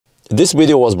This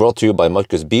video was brought to you by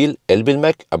Markus Bil,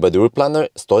 Elbilmek, ABRP,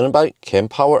 Stormberg,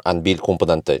 Kempower and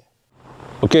Bilkomponenter.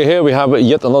 Okay, here we have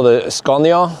yet another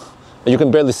Scania. You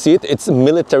can barely see it. It's a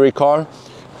military car,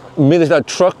 military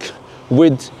truck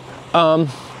with, I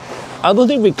don't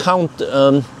think we count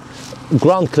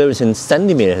ground clearance in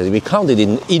centimeters. We count it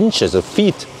in inches of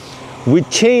feet with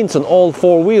chains on all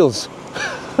four wheels.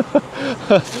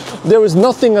 There is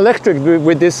nothing electric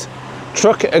with this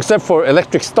truck except for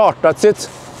electric start. That's it.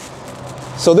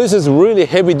 So this is really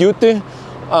heavy duty.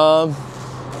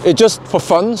 It's just for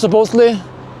fun, supposedly,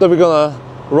 that we're gonna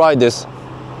ride this.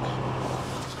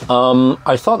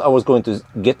 I thought I was going to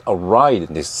get a ride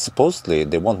in this. Supposedly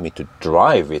they want me to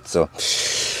drive it. So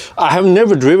I have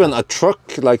never driven a truck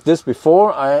like this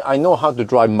before. I know how to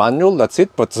drive manual, that's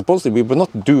it. But supposedly we will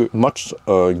not do much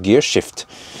gear shift.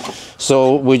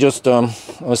 So we just,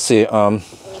 let's see,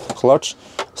 clutch,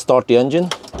 start the engine.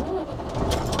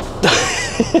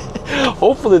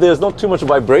 Hopefully there's not too much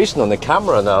vibration on the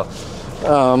camera now.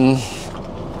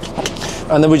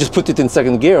 And then we just put it in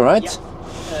second gear, right?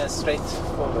 Yeah, straight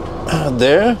forward.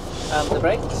 There. And the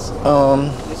brakes.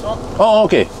 This one. Oh,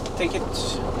 okay. Take it,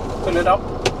 pull it up.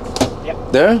 Yeah.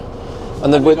 There.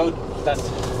 And then we go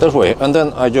that way. And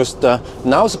then I just,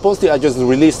 now supposedly I just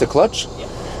release the clutch. Yeah.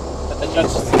 But the clutch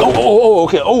is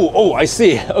okay. Oh, I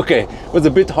see. Okay. It was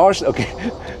a bit harsh. Okay.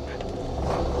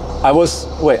 I was,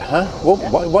 wait, huh? Well,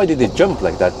 yeah. Why did it jump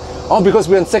like that? Oh, because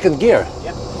we're in second gear.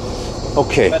 Yeah.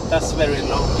 Okay. But that's very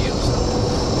low gear.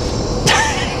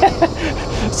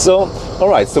 So, all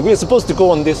right. So we are supposed to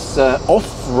go on this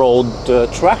off-road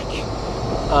track.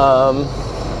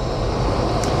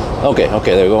 Okay,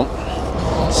 there we go.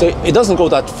 So it doesn't go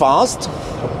that fast.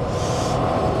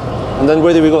 And then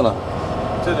where do we go now?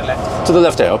 To the left. To the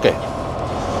left there. Okay.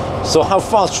 So how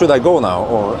fast should I go now?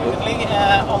 Or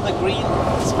on the green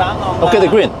span. On okay, the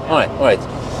green. All right.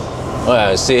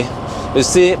 I see. You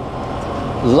see,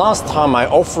 last time I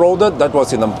off-roaded, that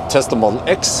was in a Tesla Model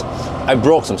X. I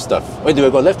broke some stuff. Wait, do I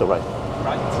go left or right?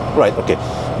 Right. Right. Okay.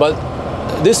 But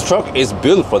this truck is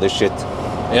built for this shit.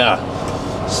 Yeah.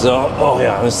 So, oh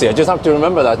yeah. Let's see. I just have to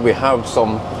remember that we have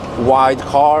some wide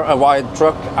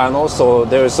truck, and also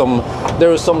there is some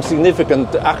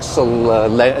significant axle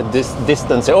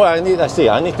distance. Oh, I need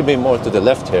to be more to the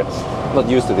left here. I'm not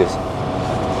used to this.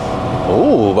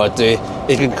 Oh, but it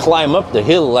can climb up the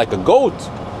hill like a goat.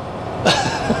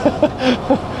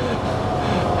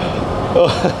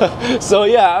 So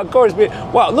yeah, of course.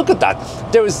 Wow, look at that.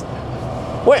 There is.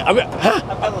 Wait, I mean, huh?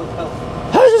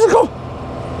 How does it go?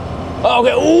 Oh,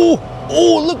 okay.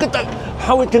 Oh, look at that.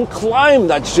 How it can climb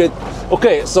that shit.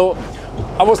 Okay, so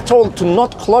I was told to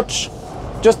not clutch,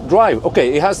 just drive.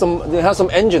 Okay, it has some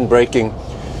engine braking.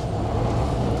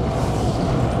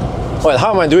 Well,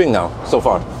 how am I doing now so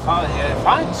far?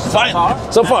 Fine.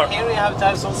 So far. Here we have to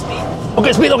have some speed.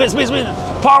 Okay, speed. Okay, speed.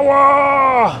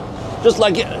 Power. Just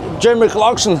like Jeremy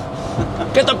Clarkson.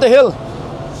 Get up the hill.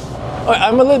 Right,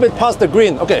 I'm a little bit past the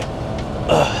green. Okay.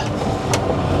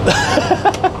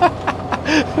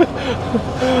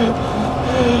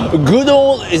 Good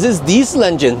old, is this diesel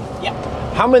engine? Yeah.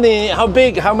 How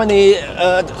big, 250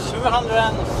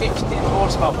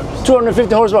 horsepower.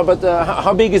 250 horsepower, but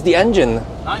how big is the engine?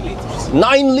 9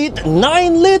 liters.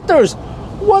 9 liters?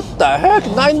 What the heck,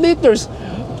 9 liters?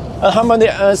 How many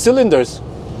cylinders?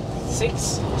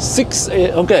 6. 6,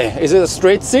 okay. Is it a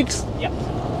straight 6? Yeah.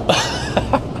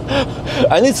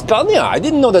 And it's Scania. I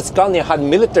didn't know that Scania had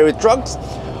military trucks.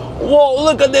 Whoa,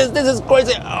 look at this. This is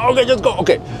crazy. Okay, just go.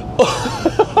 Okay.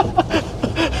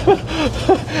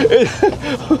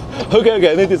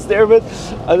 Okay, I need to steer a bit.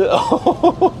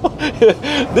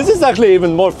 This is actually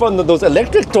even more fun than those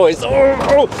electric toys.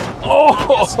 Oh.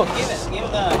 Yes,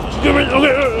 give it.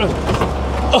 Okay.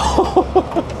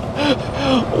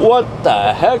 What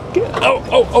the heck?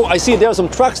 Oh, I see there are some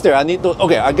tracks there. I need to,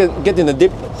 okay, I get in the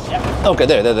dip. Yeah. Okay,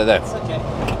 there. It's okay.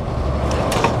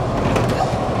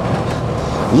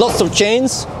 Lots of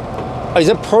chains. Is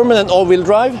it permanent all-wheel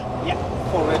drive? Yeah,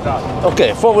 4-wheel drive.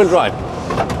 Okay, 4-wheel drive.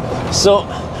 So,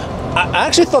 I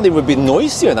actually thought it would be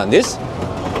noisier than this.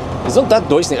 It's not that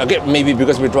noisy. Okay, maybe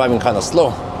because we're driving kind of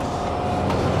slow.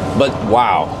 But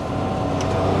wow.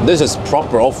 This is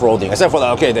proper off-roading. Except for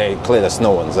that, okay, they clear the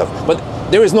snow and stuff. But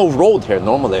there is no road here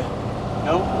normally.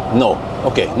 No.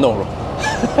 Okay, no road.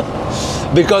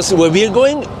 Because where we're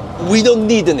going, we don't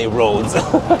need any roads.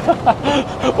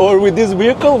 Or with this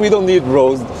vehicle, we don't need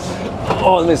roads.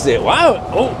 Oh, let me see. Wow.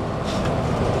 Oh.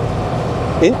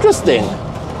 Interesting.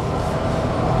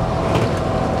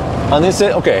 And he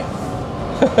said, okay.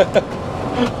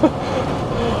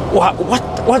 What do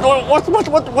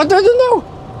I do now?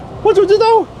 What do I do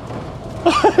now?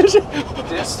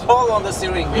 Just hold on the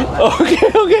steering wheel. Okay.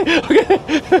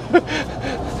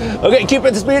 Okay, keep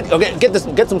at the speed. Okay,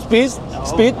 get some speed.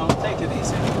 Speed. No, take it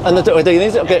easy. And then take it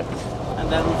easy. Okay. And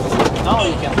then now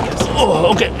you can guess.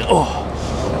 Oh, okay.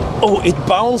 Oh, it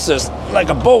bounces like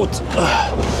a boat.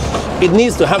 It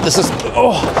needs to have this.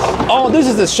 Oh, this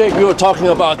is the shape we were talking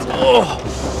about.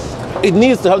 Oh, it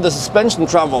needs to have the suspension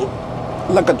travel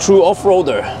like a true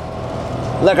off-roader,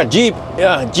 like a Jeep.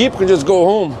 Yeah, Jeep can just go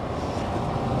home.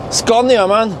 Scania,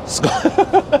 man.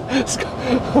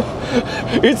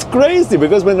 It's crazy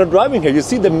because when you're driving here, you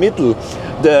see the middle,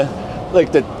 the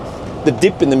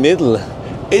dip in the middle.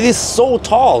 It is so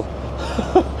tall.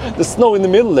 The snow in the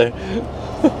middle there.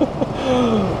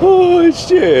 Oh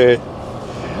shit.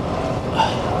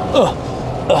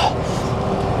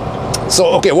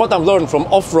 So okay, what I've learned from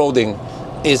off-roading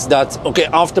is that, okay,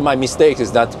 after my mistakes,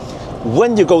 is that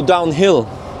when you go downhill,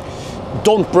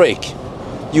 don't brake.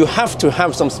 You have to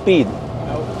have some speed.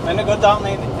 When you go down,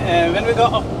 when we go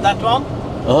up that one,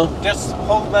 just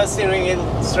hold the steering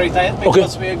wheel straight ahead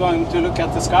because we are going to look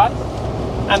at the sky.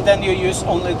 And then you use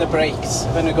only the brakes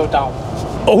when you go down.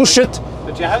 Oh shit!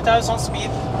 But you have to have some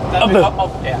speed. Then we go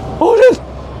up, yeah. Oh shit!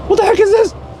 What the heck is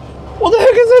this? What the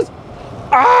heck is this?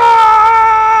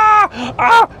 Ah!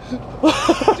 Ah!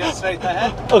 Just straight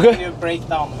ahead. Okay. You brake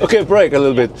down. Okay, brake a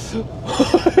little bit.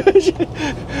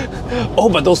 Oh,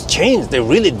 but those chains, they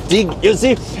really dig. You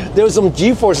see, there's some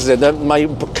G-forces there that my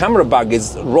camera bag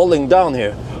is rolling down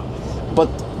here. But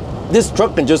this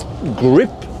truck can just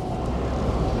grip.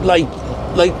 Like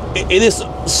it is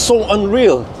so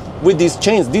unreal with these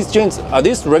chains. These chains, are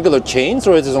these regular chains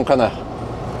or is it some kind of...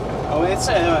 Oh, it's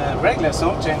regular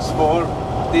snow chains for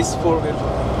this four-wheel.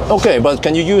 Okay, but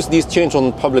can you use these chains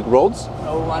on public roads?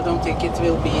 No, I don't think it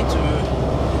will be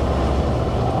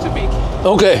too big.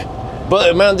 Okay,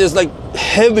 but man, there's like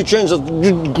heavy chains that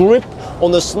grip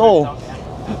on the snow.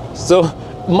 So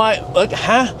like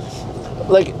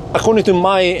according to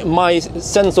my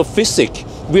sense of physics,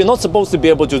 we're not supposed to be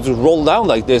able to roll down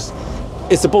like this.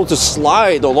 It's supposed to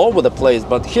slide all over the place,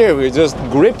 but here it just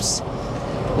grips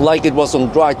like it was on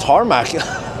dry tarmac.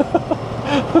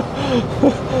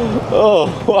 Oh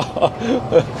wow!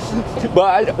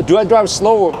 But do I drive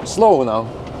slow now?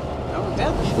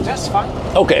 No, that's fine.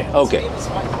 Okay. Speed is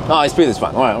fine. Speed is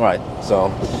fine. All right.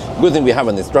 So good thing we have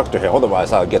an instructor here.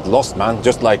 Otherwise, I'll get lost, man.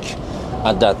 Just like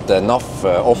at that NAF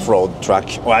off-road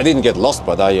track. Well, I didn't get lost,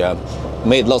 but I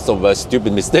made lots of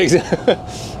stupid mistakes.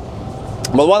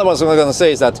 But what I was going to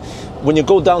say is that when you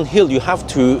go downhill, you have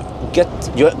to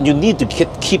you need to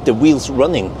keep the wheels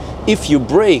running. If you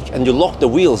brake and you lock the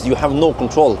wheels, you have no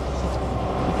control.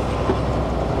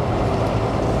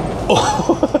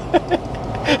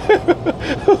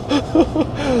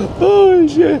 Oh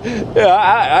shit!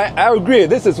 Yeah, I agree.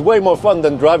 This is way more fun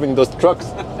than driving those trucks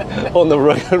on the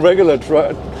regular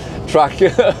track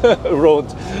road.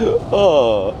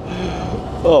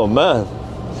 Oh man!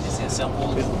 This is some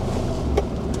old.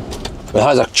 It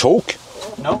has a choke.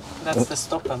 No, that's the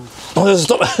stop and. Oh, there's a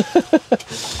stop.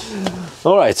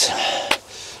 All right,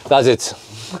 that's it.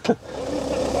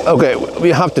 Okay, we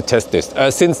have to test this.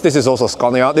 Since this is also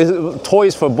Scania, this is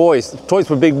toys for boys, toys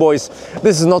for big boys.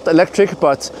 This is not electric,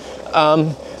 but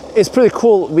it's pretty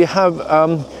cool. We have,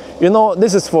 you know,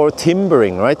 this is for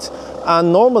timbering, right?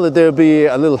 And normally there'll be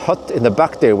a little hut in the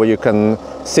back there where you can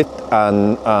sit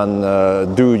and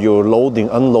do your loading,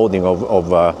 unloading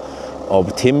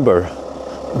of timber.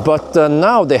 But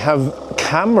now they have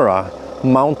camera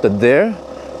mounted there.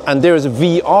 And there's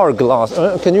VR glass.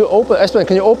 Can you open, Espen,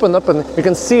 can you open up and you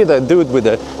can see the dude with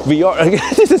the VR.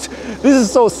 This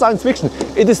is so science fiction.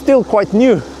 It is still quite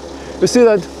new. You see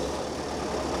that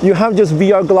you have just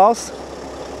VR glass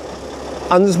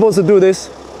and you're supposed to do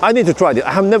this. I need to try it.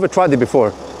 I have never tried it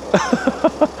before.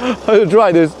 I'll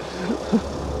try this.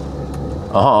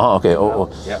 Okay.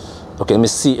 Yeah. Okay, let me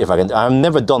see if I can. I've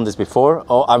never done this before.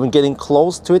 Oh, I'm getting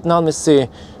close to it now. Let me see.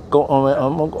 Go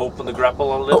on. Open the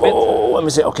grapple a little bit. Oh, let me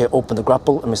see. Okay, open the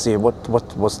grapple. Let me see.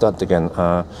 What's that again?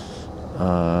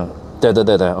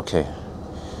 There. Okay.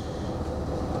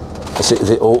 I see.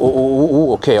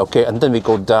 Okay. And then we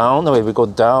go down. No, wait, we go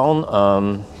down.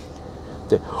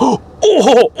 The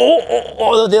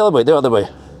other way. The other way.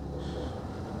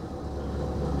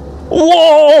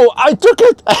 Whoa! I took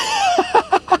it.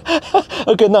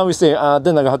 Okay, now we see.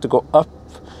 Then I have to go up.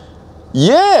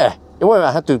 Yeah. Well,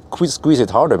 I had to squeeze it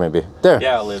harder, maybe. There.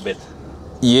 Yeah, a little bit.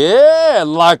 Yeah,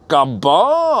 like a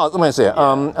boss. Let me see.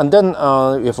 And then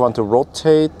if you want to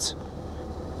rotate,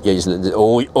 yeah, just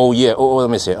yeah. Let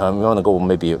me see. We want to go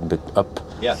maybe a bit up.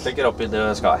 Yeah, take it up in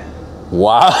the sky.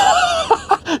 Wow,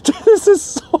 this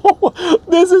is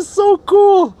so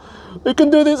cool. We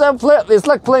can do this and play. It's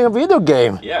like playing a video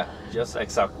game. Yeah, just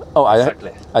exactly. Oh,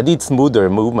 exactly. I need smoother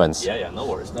movements. Yeah, no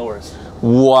worries, no worries.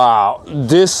 Wow,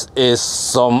 this is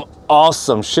some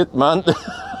awesome shit, man.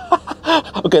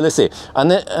 Okay, let's see. And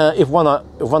then if wanna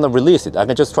release it, I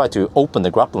can just try to open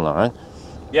the grapple now, right?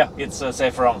 Yeah, it's a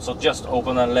safe round, so just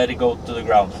open and let it go to the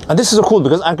ground. And this is so cool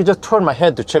because I can just turn my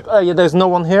head to check, oh yeah, there's no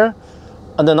one here.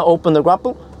 And then I open the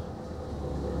grapple.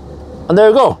 And there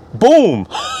you go. Boom!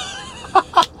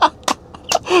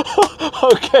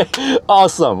 Okay,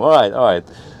 awesome. All right. All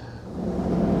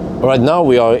right, now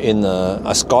we are in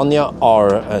a Scania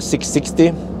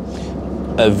R660,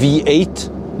 a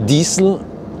V8 diesel.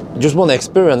 Just want to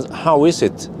experience how is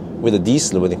it with a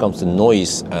diesel when it comes to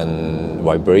noise and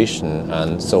vibration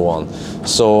and so on.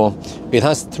 So it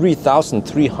has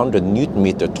 3,300 Newton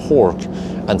meter torque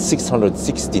and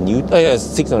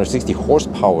 660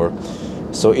 horsepower.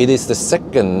 So it is the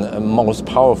second most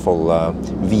powerful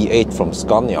V8 from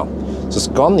Scania. So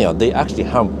Scania, they actually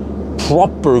have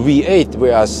proper V8,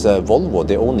 whereas Volvo,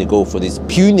 they only go for this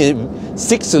puny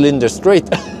 6-cylinder straight.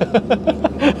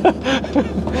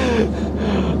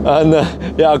 And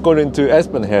yeah, according to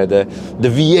Espen here, the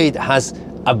V8 has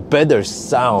a better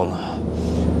sound.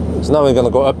 So now we're gonna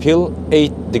go uphill,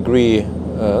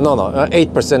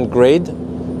 8% grade.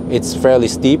 It's fairly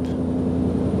steep.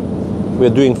 We're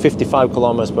doing 55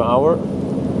 kilometers per hour.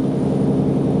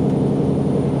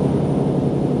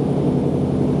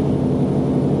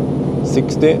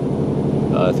 $60.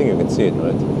 I think you can see it,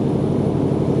 right?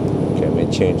 Okay, let me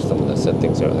change some of the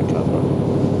settings here on the camera.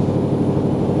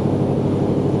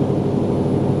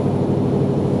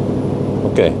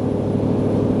 Okay.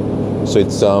 So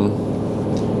it's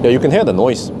yeah, you can hear the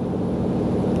noise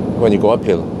when you go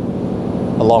uphill,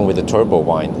 along with the turbo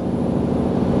whine.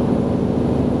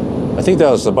 I think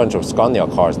there's a bunch of Scania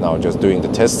cars now just doing the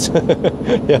tests.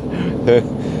 Yeah,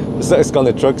 it's like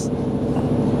Scania trucks.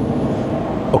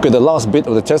 Okay, the last bit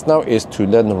of the test now is to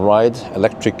then ride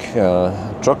electric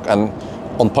truck and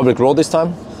on public road this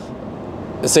time.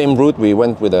 The same route we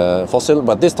went with a fossil,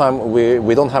 but this time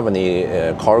we don't have any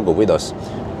cargo with us.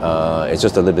 It's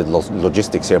just a little bit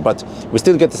logistics here, but we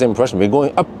still get the same impression. We're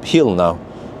going uphill now,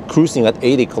 cruising at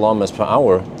 80 kilometers per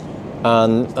hour.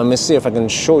 And let me see if I can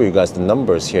show you guys the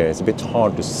numbers here. It's a bit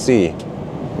hard to see,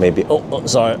 maybe. Oh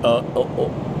sorry.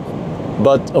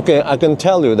 But okay, I can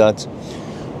tell you that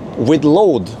with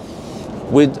load,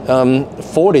 with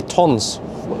 40 tons,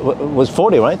 was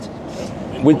 40, right?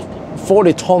 With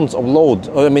 40 tons of load,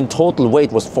 I mean total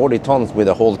weight was 40 tons with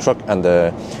the whole truck, and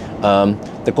the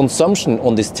consumption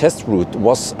on this test route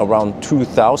was around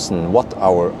 2,000 watt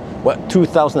hour,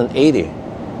 2,080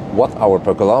 watt hour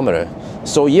per kilometer.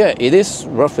 So yeah, it is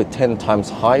roughly 10 times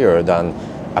higher than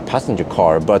a passenger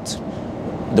car, but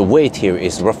the weight here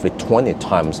is roughly 20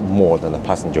 times more than a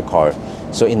passenger car.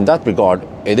 So in that regard,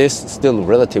 it is still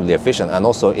relatively efficient. And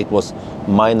also it was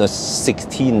minus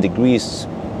 16 degrees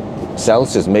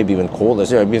Celsius, maybe even colder.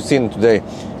 So we've seen today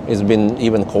it's been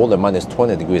even colder, minus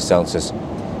 20 degrees Celsius.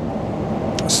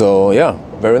 So yeah,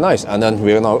 very nice. And then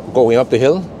we're now going up the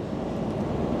hill,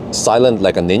 silent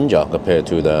like a ninja compared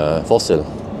to the fossil.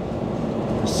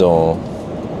 So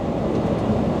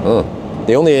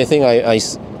the only thing I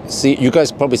see, you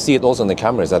guys probably see it also on the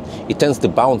camera, is that it tends to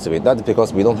bounce a bit. That's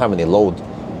because we don't have any load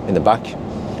in the back.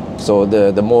 So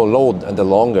the more load and the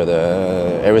longer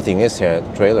everything is here,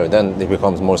 the trailer, then it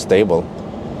becomes more stable.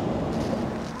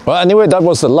 Well, anyway, that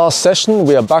was the last session.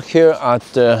 We are back here at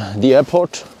the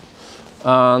airport,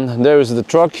 and there is the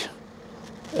truck.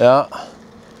 Yeah,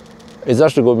 it's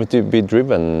actually going to be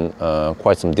driven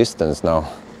quite some distance now.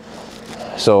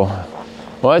 So,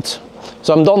 right,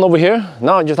 so I'm done over here.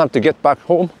 Now I just have to get back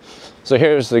home. So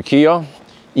here's the Kia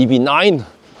EV9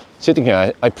 sitting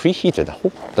here. I preheated. I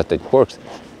hope that it works.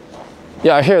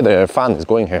 Yeah, I hear the fan is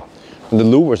going here, and the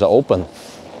louvers are open.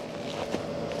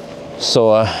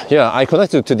 So yeah, I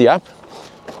connected to the app,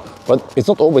 but it's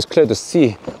not always clear to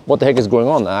see what the heck is going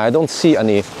on. I don't see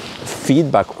any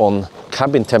feedback on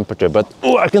cabin temperature, but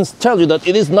oh, I can tell you that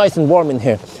it is nice and warm in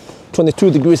here.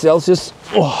 22 degrees Celsius.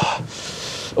 Oh.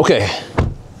 Okay.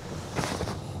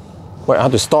 Well, I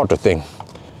have to start the thing.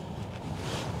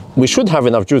 We should have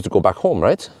enough juice to go back home,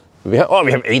 right? We have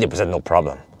 80%, no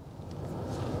problem.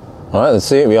 All right, let's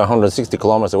see. We are 160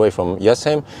 kilometers away from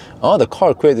Jessheim. Oh, the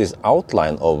car creates this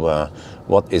outline of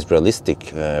what is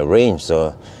realistic range.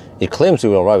 So it claims we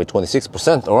will arrive at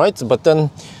 26%. All right, but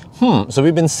then, so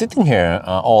we've been sitting here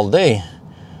all day,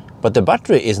 but the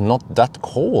battery is not that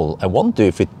cold. I wonder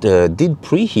if it did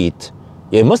preheat.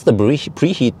 Yeah, it must have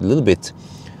preheat a little bit,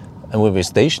 and will be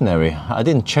stationary. I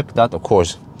didn't check that, of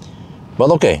course.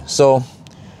 But okay, so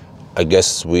I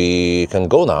guess we can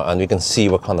go now and we can see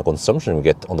what kind of consumption we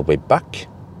get on the way back.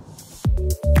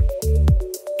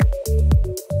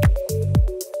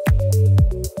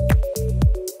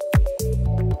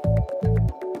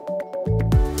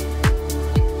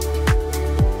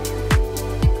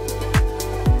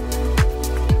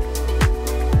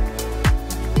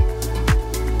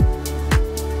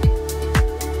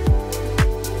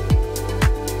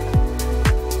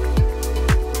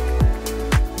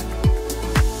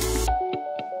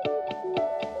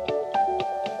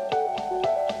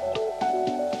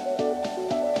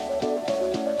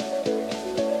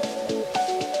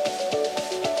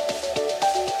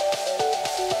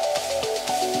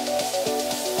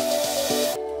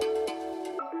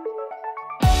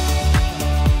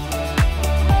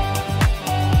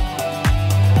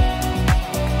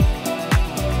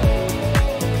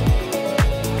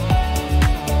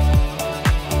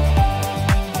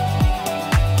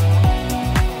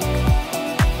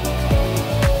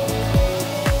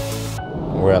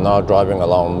 We are now driving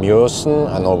along Mjøsen,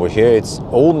 and over here it's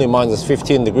only minus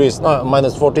 15 degrees, no,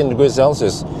 minus 14 degrees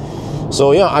Celsius.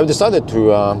 So yeah, I've decided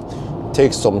to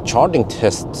take some charging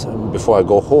tests before I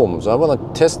go home. So I want to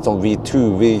test some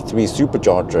V2, V3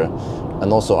 supercharger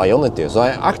and also Ioniq. So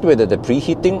I activated the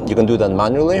preheating. You can do that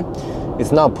manually.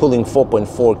 It's now pulling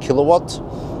 4.4 kilowatt,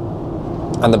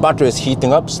 and the battery is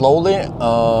heating up slowly.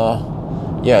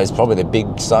 Yeah, it's probably the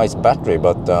big size battery,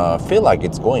 but I feel like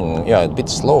it's going, yeah, a bit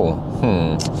slow.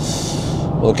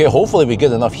 Okay, hopefully we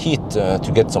get enough heat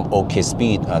to get some okay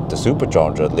speed at the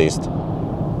supercharger at least.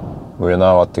 We're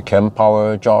now at the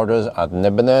Kempower chargers at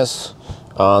Nebbenes,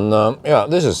 and yeah,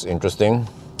 this is interesting.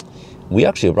 We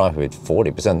actually arrived with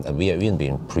 40% and we have even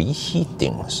been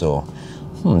preheating, so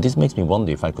this makes me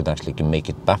wonder if I could actually make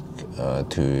it back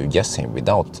to Jessheim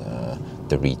without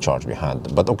the recharge we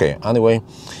had. But okay, anyway,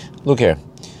 look here.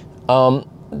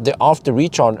 The after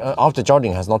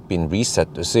charging has not been reset.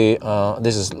 You see,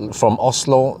 this is from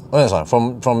Oslo. Oh, sorry,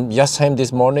 from Jessheim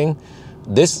this morning.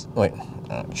 This wait,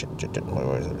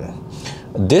 where is it?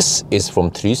 This is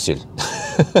from Trysil.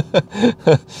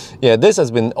 Yeah, this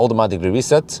has been automatically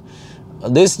reset.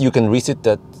 This you can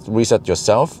reset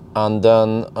yourself, and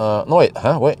then no wait,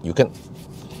 wait,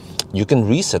 you can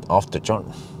reset after charge.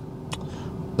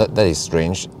 That is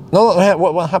strange. No,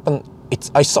 what happened?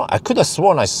 I could have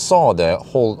sworn I saw the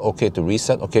whole okay to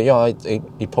reset. Okay, yeah,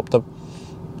 it popped up.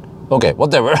 Okay,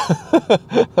 whatever.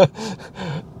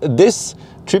 This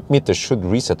trip meter should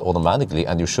reset automatically,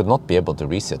 and you should not be able to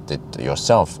reset it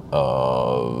yourself.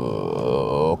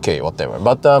 Okay, whatever.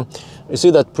 But you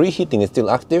see that preheating is still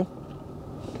active.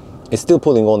 It's still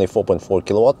pulling only 4.4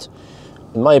 kilowatt.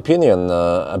 In my opinion,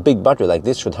 a big battery like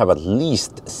this should have at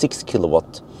least 6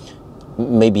 kilowatt.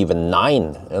 Maybe even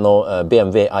 9. You know,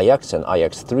 BMW iX and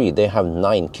iX3, they have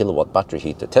 9 kilowatt battery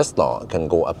heater. Tesla can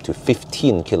go up to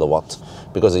 15 kilowatt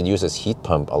because it uses heat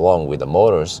pump along with the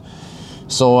motors.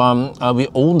 So we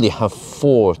only have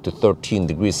 4 to 13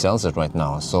 degrees Celsius right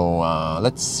now. So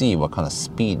let's see what kind of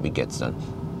speed we get then.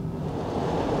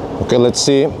 Okay, let's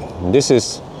see. This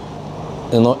is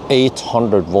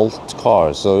 800 volt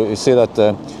car. So you see that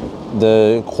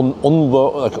the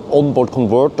onboard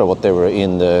converter, whatever,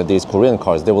 in these Korean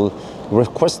cars, they will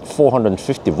request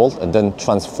 450 volt and then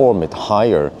transform it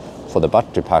higher for the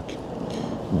battery pack.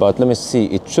 But let me see,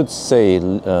 it should say,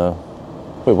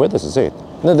 wait, where does it say it?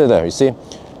 No, there, you see,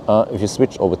 if you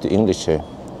switch over to English here,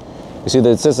 you see that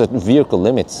it says that vehicle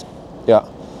limits. Yeah,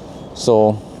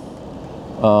 so,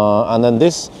 and then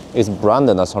this is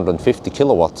branded as 150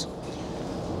 kilowatt.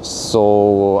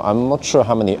 So I'm not sure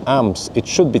how many amps. It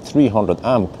should be 300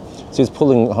 amp. So it's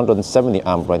pulling 170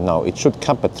 amp right now. It should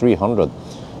cap at 300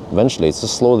 eventually. It's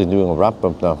just slowly doing a ramp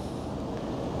up now.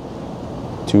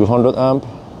 200 amp.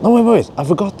 No, wait, I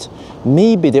forgot.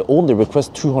 Maybe they only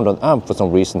request 200 amp for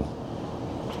some reason.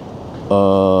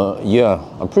 Yeah,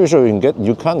 I'm pretty sure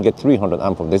you can get 300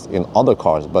 amp of this in other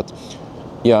cars, but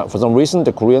yeah, for some reason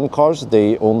the Korean cars,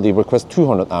 they only request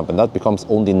 200 amp, and that becomes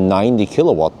only 90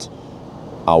 kilowatt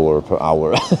hour per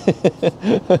hour.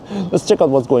 Let's check out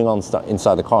what's going on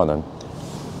inside the car then.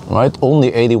 Right,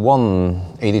 only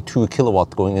 82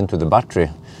 kilowatt going into the battery,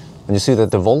 and you see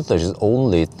that the voltage is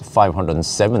only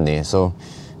 570. So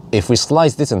if we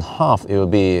slice this in half, it will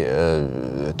be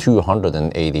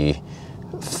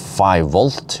 285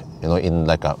 volt, in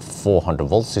like a 400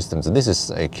 volt system. So this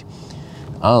is like,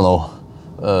 I don't know,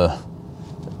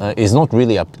 it's not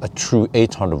really a true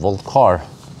 800 volt car.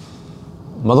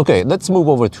 But okay, let's move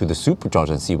over to the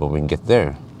supercharger and see what we can get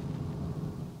there.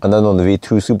 And then on the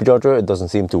V2 supercharger, it doesn't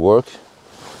seem to work.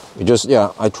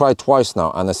 I tried twice now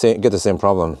and I get the same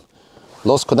problem.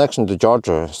 Lost connection to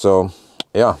charger. So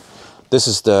yeah, This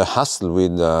is the hassle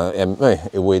with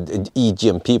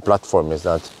eGMP platform, is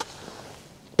that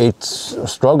it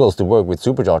struggles to work with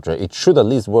supercharger. It should at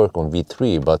least work on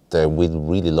V3, but with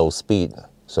really low speed.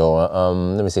 So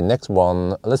let me see, next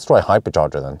one, let's try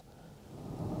hypercharger then.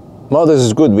 Well, this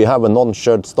is good. We have a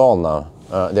non-shared stall now.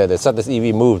 There, the ZS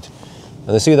EV moved.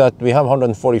 And you see that we have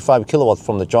 145 kilowatts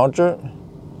from the charger,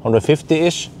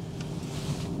 150-ish.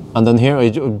 And then here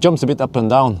it jumps a bit up and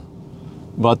down.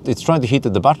 But it's trying to heat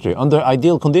the battery. Under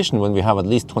ideal condition, when we have at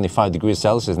least 25 degrees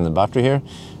Celsius in the battery here,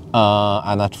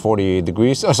 and at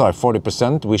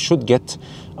 40%, we should get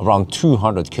around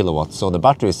 200 kilowatts. So the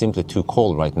battery is simply too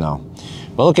cold right now.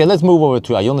 Well, okay, let's move over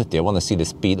to Ioniq. I want to see the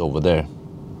speed over there.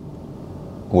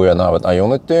 We are now at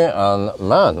Ioniq, and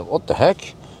man, what the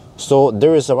heck? So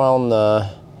there is around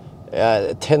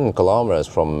 10 kilometers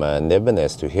from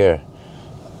Nevenes to here.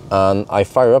 And I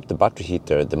fire up the battery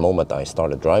heater the moment I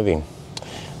started driving.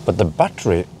 But the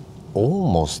battery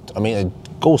almost, I mean,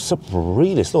 it goes up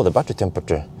really slow, the battery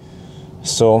temperature.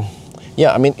 So,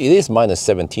 yeah, I mean, it is minus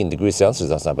 17 degrees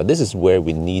Celsius outside, but this is where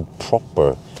we need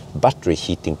proper battery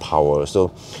heating power. So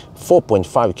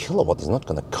 4.5 kilowatt is not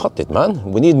gonna cut it,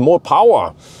 man. We need more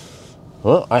power.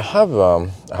 Well, I have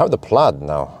the Plaid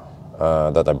now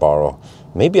that I borrow.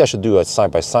 Maybe I should do a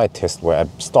side-by-side test where I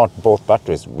start both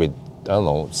batteries with, I don't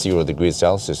know, 0 degrees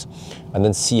Celsius, and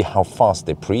then see how fast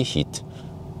they preheat.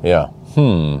 Yeah.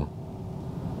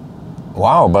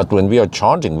 Wow, but when we are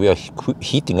charging, we are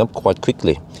heating up quite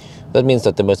quickly. That means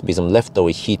that there must be some leftover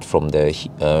heat from the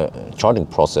charging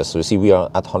process. So you see, we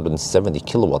are at 170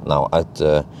 kilowatt now at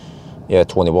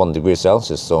 21 degrees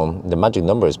Celsius. So the magic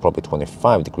number is probably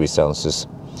 25 degrees Celsius.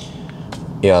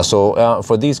 Yeah, so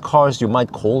for these cars, you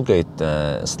might Colgate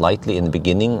slightly in the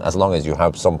beginning, as long as you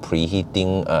have some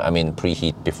preheating,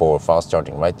 preheat before fast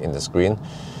charging, right, in the screen.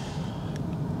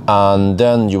 And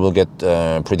then you will get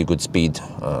pretty good speed,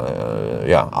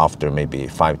 after maybe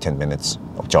 5-10 minutes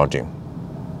of charging.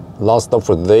 Last stop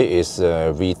for today is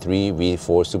V3,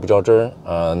 V4 supercharger,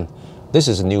 and this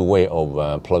is a new way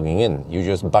of plugging in. You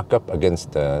just back up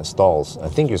against the stalls. I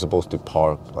think you're supposed to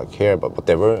park like here, but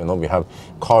whatever. You know, we have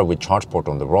car with charge port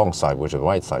on the wrong side, which is the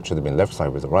right side. Should have been left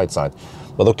side with the right side.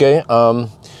 But okay.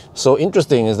 So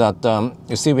interesting is that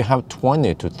you see we have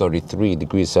 20 to 33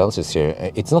 degrees Celsius here.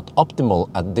 It's not optimal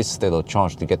at this state of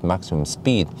charge to get maximum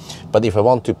speed. But if I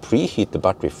want to preheat the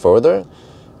battery further,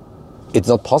 it's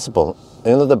not possible.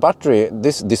 You know, the battery,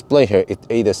 this display here, it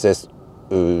either says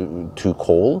too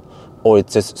cold or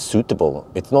it says suitable.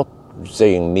 It's not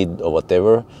saying mid or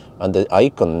whatever, and the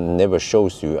icon never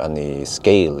shows you any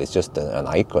scale. It's just an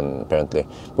icon apparently.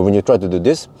 But when you try to do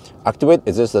this, activate,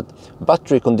 it says that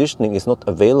battery conditioning is not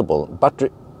available. Battery,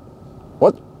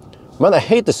 what? Man, I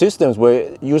hate the systems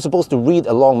where you're supposed to read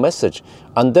a long message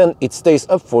and then it stays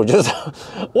up for just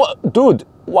what, dude?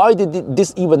 Why did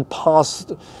this even pass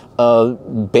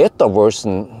beta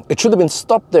version? It should have been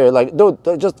stopped there. Like, dude,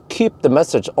 just keep the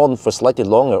message on for slightly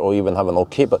longer, or even have an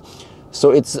okay. But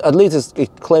so it's at least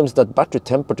it claims that battery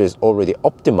temperature is already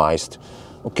optimized.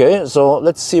 Okay, so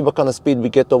let's see what kind of speed we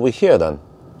get over here then.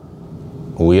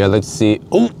 Oh yeah, let's see.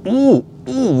 Oh,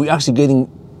 we're actually getting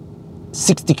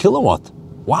 60 kilowatt.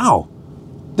 Wow,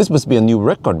 this must be a new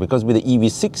record, because with the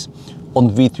EV6 on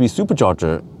V3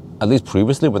 supercharger, at least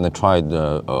previously when I tried,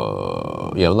 that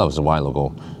was a while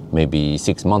ago, maybe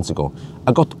 6 months ago,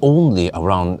 I got only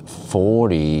around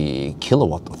 40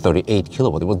 kilowatt, 38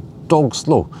 kilowatt. It was dog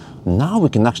slow. Now we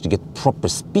can actually get proper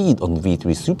speed on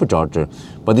V3 supercharger,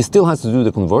 but it still has to do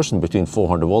the conversion between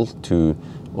 400 volt to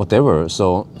whatever.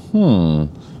 So,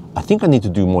 I think I need to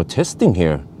do more testing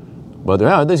here. But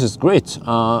yeah, this is great.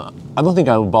 I don't think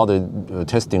I will bother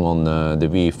testing on the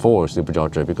V4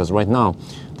 supercharger, because right now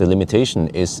the limitation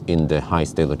is in the high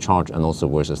state of charge and also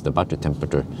versus the battery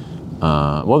temperature.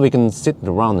 Well, we can sit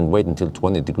around and wait until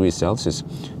 20 degrees Celsius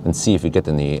and see if we get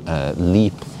any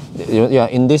leap. Yeah,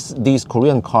 in these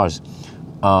Korean cars,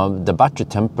 the battery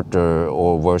temperature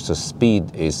or versus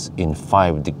speed is in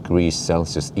 5 degrees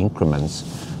Celsius increments.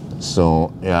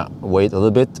 So yeah, wait a little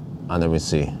bit and then we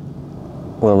see.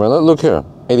 Well, look here,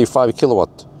 85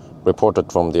 kilowatt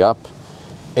reported from the app.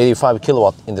 85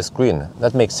 kilowatt in the screen.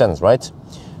 That makes sense, right?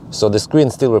 So the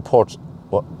screen still reports.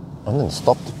 What? And then it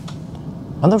stopped.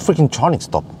 And then freaking charging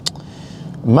stopped.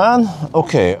 Man,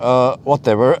 okay,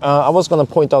 whatever. I was gonna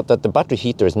point out that the battery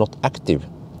heater is not active.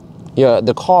 Yeah,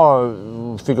 the car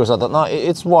figures out that now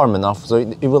it's warm enough, so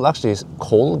it will actually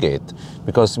Colgate,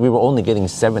 because we were only getting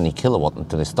 70 kilowatt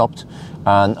until it stopped.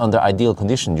 And under ideal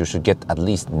condition, you should get at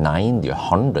least 90 or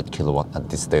 100 kilowatt at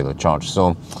this state of charge.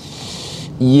 So,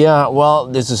 yeah, well,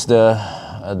 this is the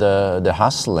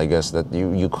hassle, I guess, that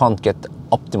you can't get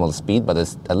optimal speed, but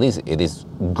at least it is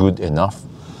good enough.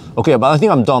 Okay, but I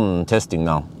think I'm done testing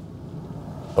now.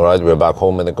 All right, we're back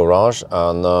home in the garage,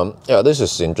 and yeah, this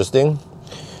is interesting.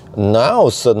 Now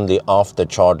suddenly after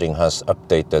charging has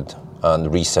updated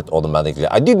and reset automatically.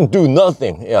 I didn't do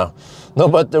nothing, yeah. No,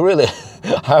 but really,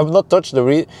 I have not touched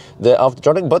the after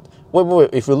charging, but wait,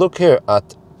 if you look here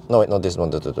at, no wait, not this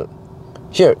one,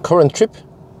 here, current trip,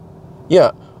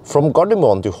 yeah, from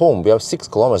Gardermoen to home, we have 6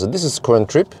 kilometers, this is current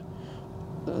trip.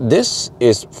 This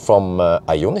is from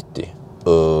Ioniq.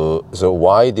 So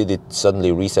why did it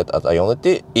suddenly reset at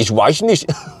Ioniq? Ich weiß nicht.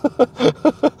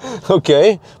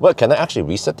 Okay, well, can I actually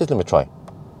reset it? Let me try.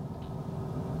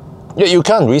 Yeah, you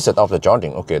can reset after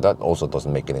charging. Okay, that also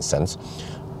doesn't make any sense.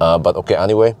 But okay,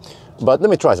 anyway. But let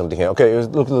me try something here. Okay,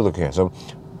 look here. So,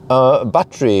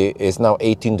 battery is now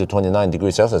 18 to 29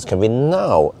 degrees Celsius. Can we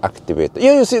now activate?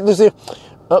 Yeah, you see.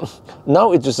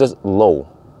 Now it just says low.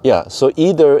 Yeah, so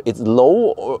either it's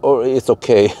low or it's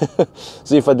okay.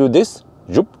 So if I do this,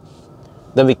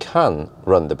 then we can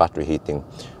run the battery heating.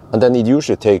 And then it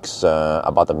usually takes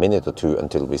about a minute or two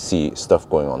until we see stuff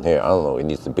going on here. I don't know, it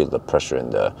needs to build up pressure in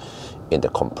the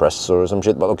compressor or some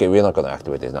shit. But okay, we're not going to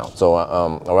activate this now. So,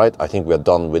 all right, I think we're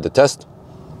done with the test.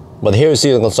 But here you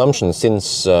see the consumption since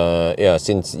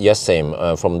same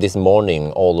from this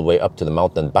morning all the way up to the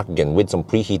mountain and back again with some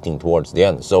preheating towards the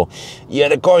end. So yeah,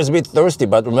 the car is a bit thirsty,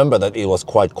 but remember that it was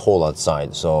quite cold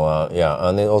outside. So yeah,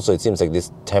 and also it seems like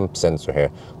this temp sensor here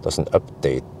doesn't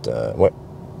update.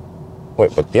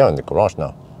 Wait, but we are in the garage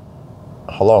now.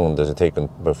 How long does it take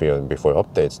before it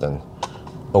updates then?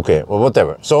 Okay, well,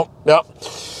 whatever. So yeah.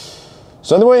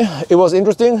 So anyway, it was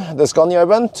interesting, the Scania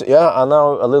event, yeah, and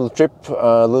now a little trip,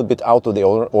 a little bit out of the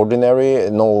ordinary,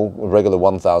 no regular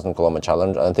 1,000 kilometer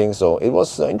challenge, I think, so it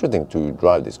was interesting to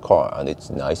drive this car, and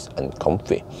it's nice and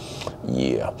comfy,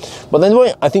 yeah. But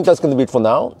anyway, I think that's going to be it for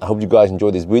now. I hope you guys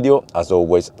enjoyed this video. As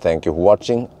always, thank you for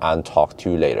watching, and talk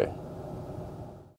to you later.